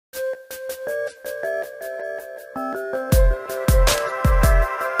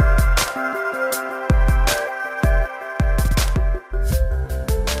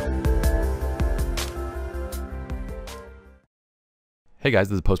Hey guys,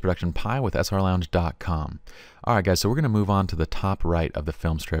 this is Post-Production Pi with srlounge.com. Alright guys, so we're going to move on to the top right of the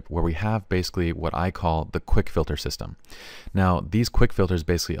Filmstrip where we have basically what I call the quick filter system. Now these quick filters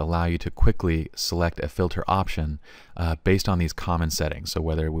basically allow you to quickly select a filter option based on these common settings. So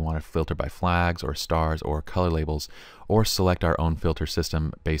whether we want to filter by flags or stars or color labels, or select our own filter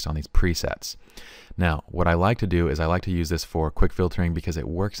system based on these presets. Now, what I like to do is I like to use this for quick filtering because it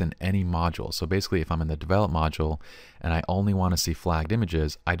works in any module. So basically, if I'm in the develop module and I only want to see flagged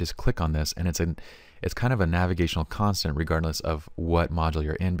images, I just click on this and it's kind of a navigational constant regardless of what module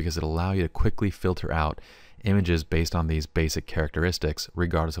you're in, because it'll allow you to quickly filter out images based on these basic characteristics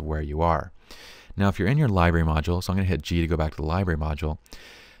regardless of where you are. Now, if you're in your library module, so I'm going to hit G to go back to the library module.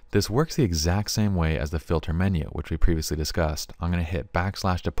 This works the exact same way as the filter menu, which we previously discussed. I'm going to hit /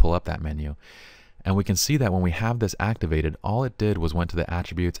 to pull up that menu. And we can see that when we have this activated, all it did was went to the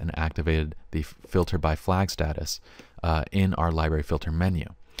attributes and activated the filter by flag status in our library filter menu.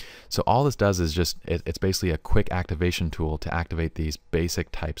 So all this does is just, it's basically a quick activation tool to activate these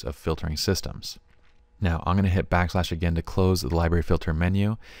basic types of filtering systems. Now I'm going to hit / again to close the library filter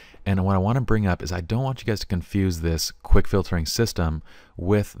menu. And what I want to bring up is I don't want you guys to confuse this quick filtering system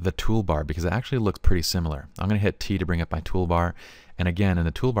with the toolbar, because it actually looks pretty similar. I'm going to hit T to bring up my toolbar. And again, in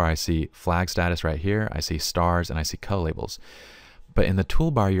the toolbar, I see flag status right here. I see stars and I see color labels. But in the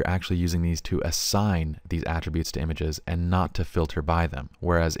toolbar, you're actually using these to assign these attributes to images and not to filter by them.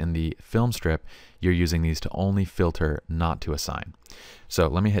 Whereas in the Filmstrip, you're using these to only filter, not to assign. So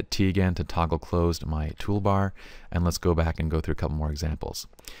let me hit T again to toggle closed my toolbar, and let's go back and go through a couple more examples.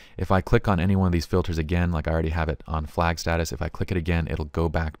 If I click on any one of these filters again, like I already have it on flag status, if I click it again, it'll go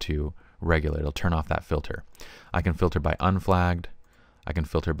back to regular. It'll turn off that filter. I can filter by unflagged. I can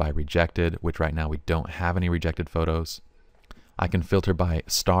filter by rejected, which right now we don't have any rejected photos. I can filter by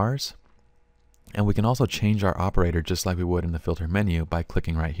stars, and we can also change our operator just like we would in the filter menu by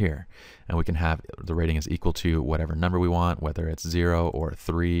clicking right here. And we can have the rating is equal to whatever number we want, whether it's 0 or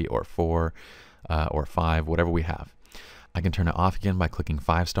 3 or 4 or 5, whatever we have. I can turn it off again by clicking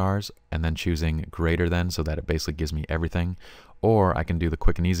 5 stars and then choosing greater than, so that it basically gives me everything. Or I can do the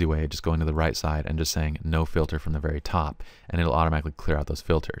quick and easy way, just going to the right side and just saying no filter from the very top, and it'll automatically clear out those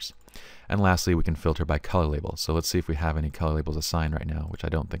filters. And lastly, we can filter by color label. So let's see if we have any color labels assigned right now, which I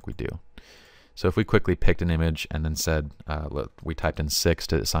don't think we do. So if we quickly picked an image and then said, we typed in 6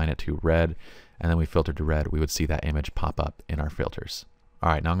 to assign it to red, and then we filtered to red, we would see that image pop up in our filters. All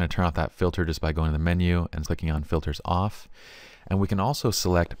right, now I'm going to turn off that filter just by going to the menu and clicking on filters off. And we can also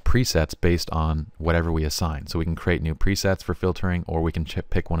select presets based on whatever we assign. So we can create new presets for filtering, or we can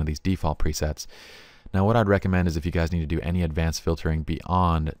pick one of these default presets. Now what I'd recommend is if you guys need to do any advanced filtering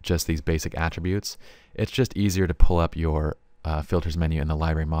beyond just these basic attributes, it's just easier to pull up your filters menu in the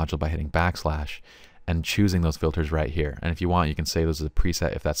library module by hitting / and choosing those filters right here. And if you want, you can save those as a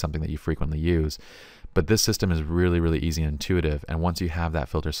preset if that's something that you frequently use. But this system is really, really easy and intuitive. And once you have that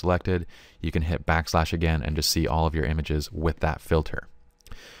filter selected, you can hit / again and just see all of your images with that filter.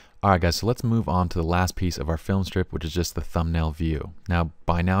 All right, guys, so let's move on to the last piece of our Filmstrip, which is just the thumbnail view. Now,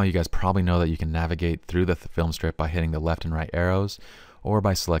 by now, you guys probably know that you can navigate through the Filmstrip by hitting the left and right arrows or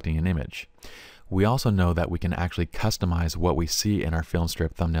by selecting an image. We also know that we can actually customize what we see in our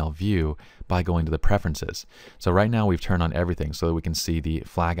Filmstrip thumbnail view by going to the preferences. So right now we've turned on everything so that we can see the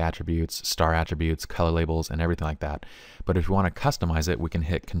flag attributes, star attributes, color labels, and everything like that. But if we want to customize it, we can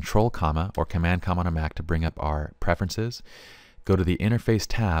hit Control, or Command, on a Mac to bring up our preferences. Go to the Interface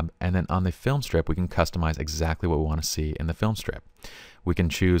tab, and then on the Filmstrip, we can customize exactly what we want to see in the Filmstrip. We can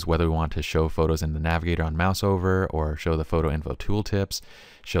choose whether we want to show photos in the navigator on mouse over, or show the photo info tooltips,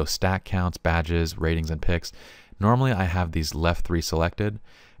 show stack counts, badges, ratings, and pics. Normally I have these left 3 selected,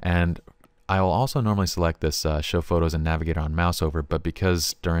 and I will also normally select this show photos in navigator on mouse over, but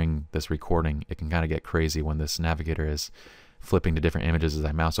because during this recording it can kind of get crazy when this navigator is flipping to different images as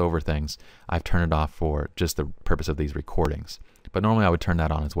I mouse over things, I've turned it off for just the purpose of these recordings. But normally I would turn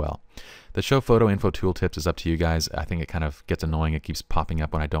that on as well. The show photo info tooltips is up to you guys. I think it kind of gets annoying. It keeps popping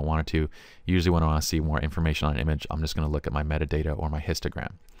up when I don't want it to. Usually when I want to see more information on an image, I'm just going to look at my metadata or my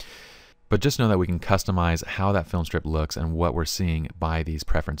histogram. But just know that we can customize how that Filmstrip looks and what we're seeing by these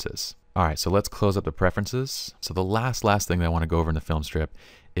preferences. All right, so let's close up the preferences. So the last thing that I want to go over in the Filmstrip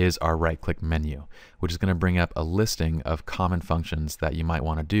is our right-click menu, which is going to bring up a listing of common functions that you might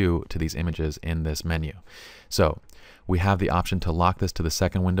want to do to these images in this menu. So we have the option to lock this to the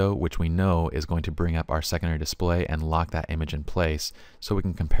second window, which we know is going to bring up our secondary display and lock that image in place so we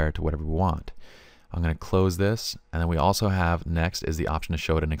can compare it to whatever we want. I'm going to close this, and then we also have next is the option to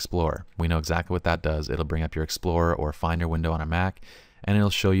show it in Explorer. We know exactly what that does. It'll bring up your Explorer or Finder window on a Mac, and it'll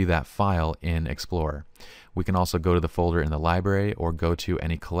show you that file in Explorer. We can also go to the folder in the library or go to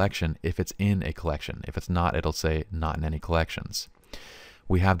any collection if it's in a collection. If it's not, it'll say not in any collections.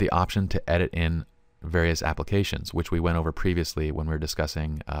 We have the option to edit in various applications, which we went over previously when we were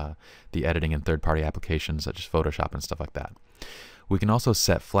discussing the editing in third-party applications such as Photoshop and stuff like that. We can also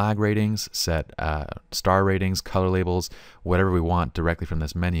set flag ratings, set star ratings, color labels, whatever we want directly from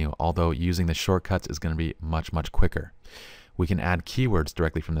this menu, although using the shortcuts is going to be much, much quicker. We can add keywords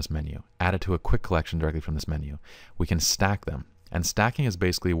directly from this menu, add it to a quick collection directly from this menu. We can stack them. And stacking is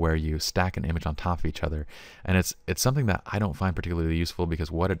basically where you stack an image on top of each other. And it's something that I don't find particularly useful because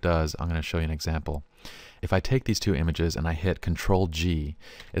what it does, I'm going to show you an example. If I take these two images and I hit Control G,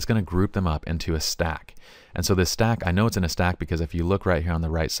 it's going to group them up into a stack. And so this stack, I know it's in a stack because if you look right here on the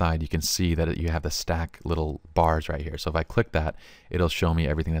right side, you can see that you have the stack little bars right here. So if I click that, it'll show me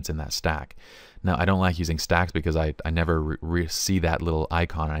everything that's in that stack. Now, I don't like using stacks because I never see that little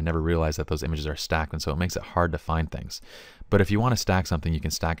icon and I never realize that those images are stacked, and so it makes it hard to find things. But if you want to stack something, you can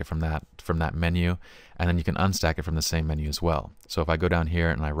stack it from that menu, and then you can unstack it from the same menu as well. So if I go down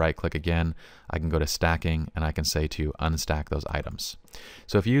here and I right click again, I can go to stacking and I can say to unstack those items.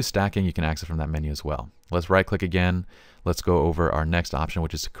 So if you use stacking, you can access from that menu as well. Let's right click again. Let's go over our next option,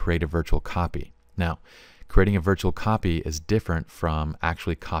 which is to create a virtual copy. Now, creating a virtual copy is different from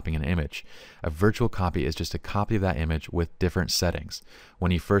actually copying an image. A virtual copy is just a copy of that image with different settings.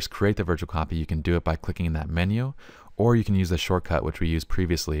 When you first create the virtual copy, you can do it by clicking in that menu, or you can use the shortcut which we used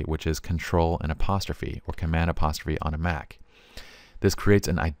previously, which is Control and apostrophe or Command apostrophe on a Mac. This creates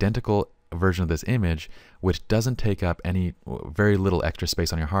an identical version of this image which doesn't take up very little extra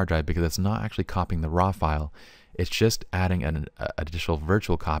space on your hard drive because it's not actually copying the raw file. It's just adding an additional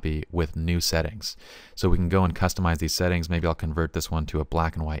virtual copy with new settings. So we can go and customize these settings. Maybe I'll convert this one to a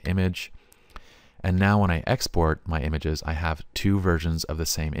black and white image. And now when I export my images, I have two versions of the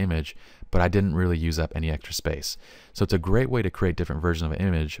same image, but I didn't really use up any extra space. So it's a great way to create different versions of an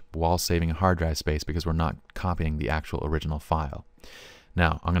image while saving hard drive space because we're not copying the actual original file.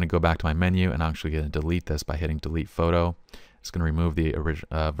 Now I'm going to go back to my menu and I'm actually going to delete this by hitting delete photo. It's going to remove the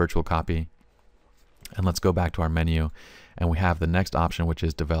virtual copy. And let's go back to our menu and we have the next option, which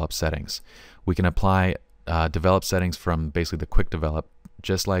is develop settings. We can apply develop settings from basically the quick develop,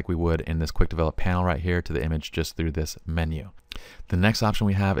 just like we would in this quick develop panel right here, to the image just through this menu. The next option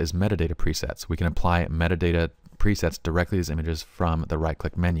we have is metadata presets. We can apply metadata presets directly to these images from the right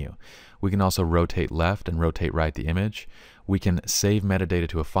click menu. We can also rotate left and rotate right the image. We can save metadata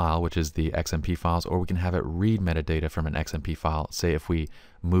to a file, which is the XMP files, or we can have it read metadata from an XMP file. Say if we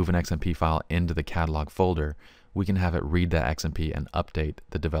move an XMP file into the catalog folder, we can have it read that XMP and update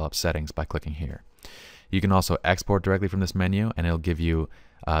the develop settings by clicking here. You can also export directly from this menu and it'll give you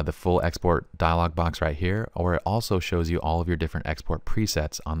the full export dialog box right here, or it also shows you all of your different export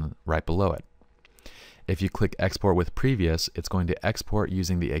presets right below it. If you click export with previous, it's going to export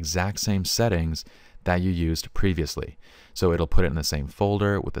using the exact same settings that you used previously. So it'll put it in the same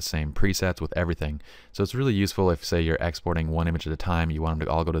folder with the same presets with everything. So it's really useful if, say, you're exporting one image at a time, you want them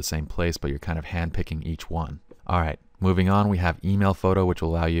to all go to the same place, but you're kind of handpicking each one. All right, moving on, we have email photo, which will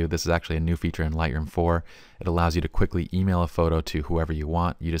allow you, this is actually a new feature in Lightroom 4. It allows you to quickly email a photo to whoever you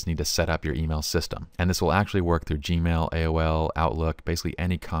want. You just need to set up your email system. And this will actually work through Gmail, AOL, Outlook, basically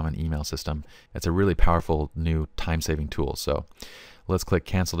any common email system. It's a really powerful new time-saving tool. So let's click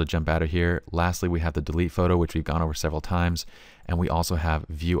cancel to jump out of here. Lastly, we have the delete photo, which we've gone over several times. And we also have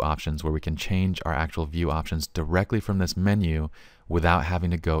view options where we can change our actual view options directly from this menu without having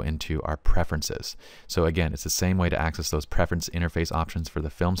to go into our preferences. So again, it's the same way to access those preference interface options for the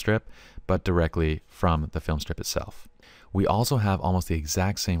film strip, but directly from the film strip itself. We also have almost the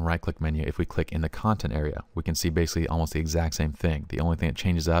exact same right-click menu if we click in the content area. We can see basically almost the exact same thing. The only thing that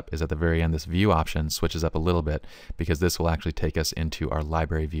changes up is at the very end, this view option switches up a little bit because this will actually take us into our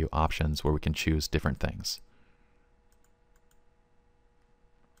library view options where we can choose different things.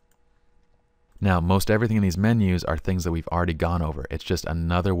 Now, most everything in these menus are things that we've already gone over. It's just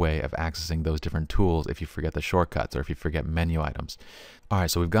another way of accessing those different tools if you forget the shortcuts or if you forget menu items. All right,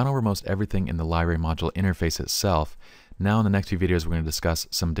 so we've gone over most everything in the library module interface itself. Now in the next few videos, we're going to discuss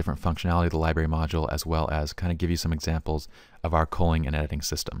some different functionality of the library module as well as kind of give you some examples of our culling and editing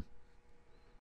system.